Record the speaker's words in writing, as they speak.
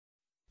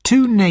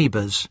Two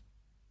neighbours.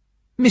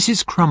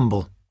 Mrs.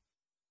 Crumble.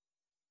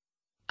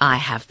 I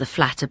have the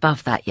flat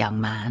above that young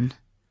man.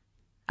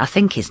 I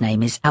think his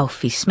name is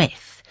Alfie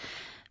Smith,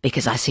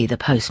 because I see the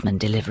postman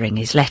delivering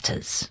his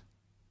letters.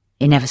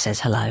 He never says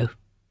hello.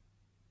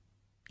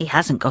 He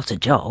hasn't got a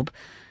job.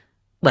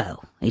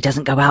 Well, he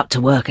doesn't go out to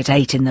work at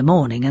 8 in the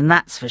morning, and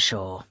that's for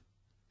sure.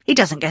 He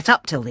doesn't get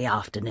up till the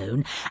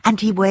afternoon,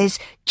 and he wears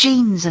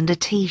jeans and a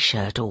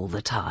t-shirt all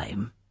the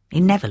time.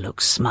 He never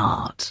looks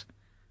smart.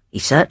 He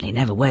certainly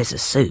never wears a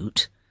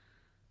suit.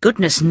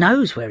 Goodness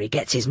knows where he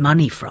gets his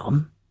money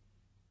from.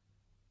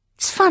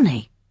 It's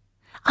funny.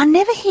 I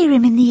never hear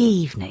him in the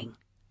evening.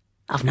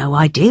 I've no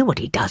idea what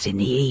he does in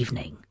the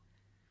evening.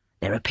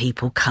 There are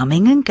people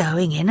coming and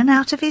going in and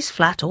out of his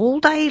flat all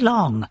day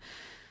long.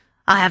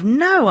 I have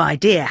no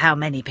idea how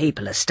many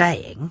people are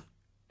staying.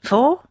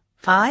 4?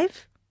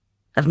 5?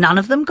 Have none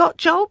of them got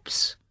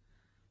jobs?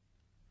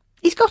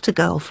 He's got a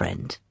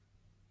girlfriend.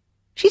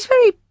 She's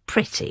very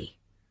pretty.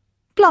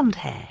 Blonde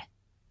hair.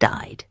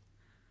 Dyed.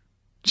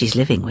 She's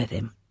living with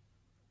him.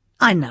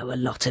 I know a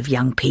lot of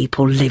young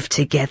people live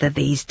together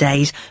these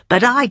days,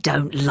 but I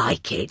don't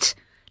like it.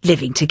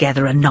 Living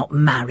together and not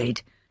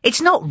married.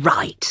 It's not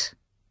right.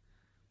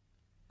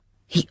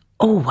 He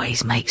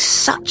always makes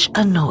such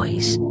a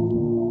noise.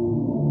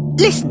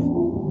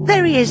 Listen,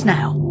 there he is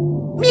now.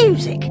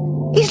 Music.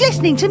 He's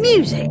listening to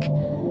music.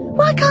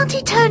 Why can't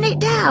he turn it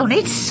down?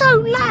 It's so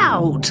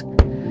loud.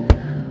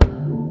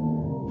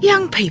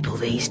 Young people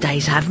these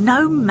days have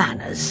no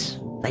manners.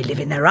 They live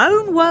in their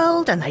own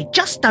world and they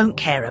just don't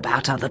care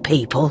about other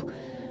people.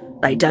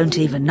 They don't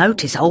even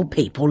notice old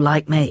people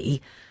like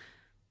me.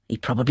 He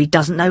probably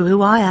doesn't know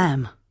who I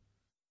am.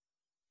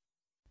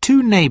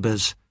 Two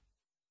neighbours.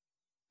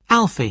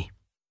 Alfie.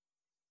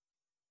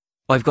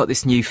 I've got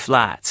this new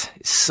flat.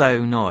 It's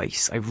so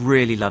nice. I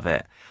really love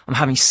it. I'm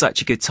having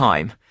such a good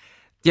time.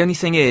 The only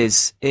thing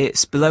is,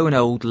 it's below an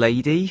old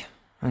lady,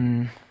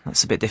 and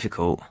that's a bit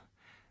difficult.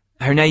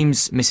 Her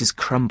name's Mrs.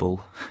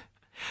 Crumble.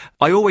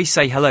 I always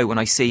say hello when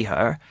I see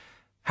her.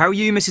 How are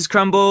you, Mrs.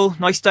 Crumble?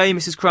 Nice day,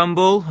 Mrs.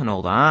 Crumble, and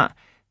all that.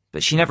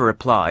 But she never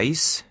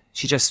replies.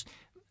 She just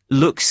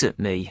looks at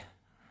me.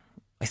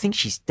 I think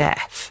she's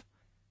deaf.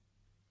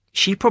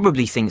 She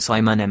probably thinks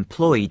I'm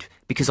unemployed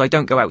because I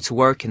don't go out to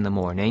work in the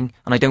morning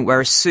and I don't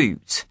wear a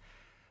suit.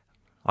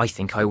 I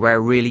think I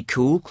wear really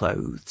cool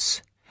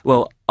clothes.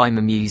 Well, I'm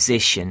a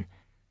musician.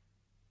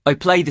 I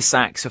play the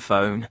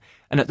saxophone,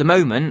 and at the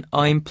moment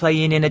I'm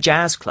playing in a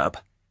jazz club.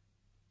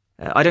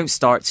 I don't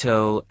start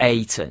till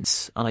 8 and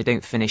I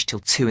don't finish till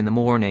 2 in the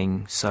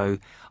morning, so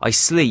I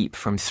sleep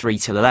from 3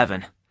 till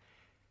 11.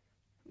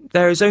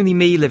 There's only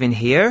me living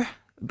here,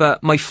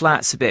 but my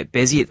flat's a bit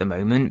busy at the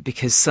moment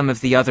because some of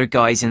the other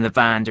guys in the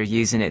band are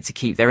using it to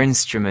keep their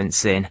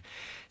instruments in,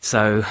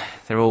 so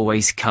they're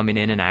always coming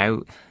in and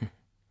out.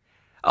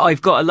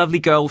 I've got a lovely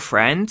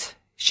girlfriend.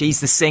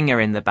 She's the singer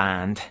in the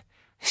band.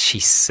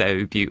 She's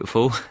so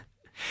beautiful.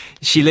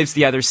 She lives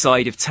the other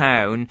side of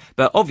town,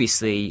 but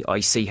obviously I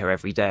see her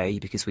every day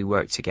because we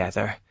work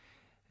together.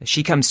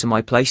 She comes to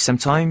my place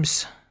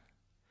sometimes.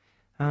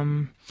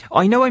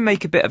 I know I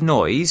make a bit of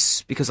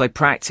noise because I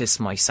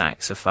practice my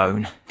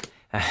saxophone.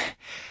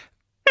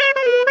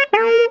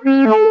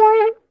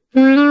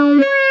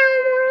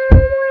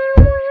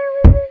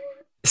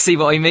 See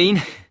what I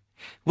mean?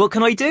 What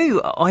can I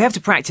do? I have to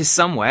practice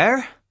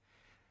somewhere.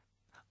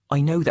 I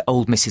know that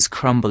old Mrs.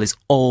 Crumble is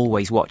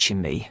always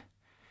watching me.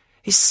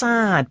 It's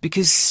sad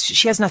because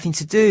she has nothing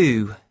to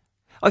do.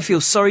 I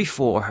feel sorry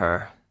for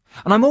her.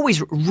 And I'm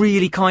always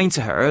really kind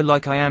to her,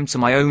 like I am to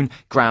my own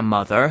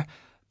grandmother.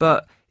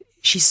 But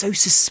she's so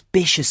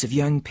suspicious of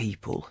young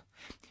people.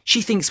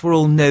 She thinks we're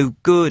all no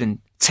good and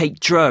take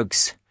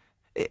drugs.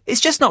 It's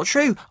just not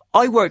true.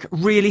 I work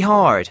really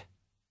hard.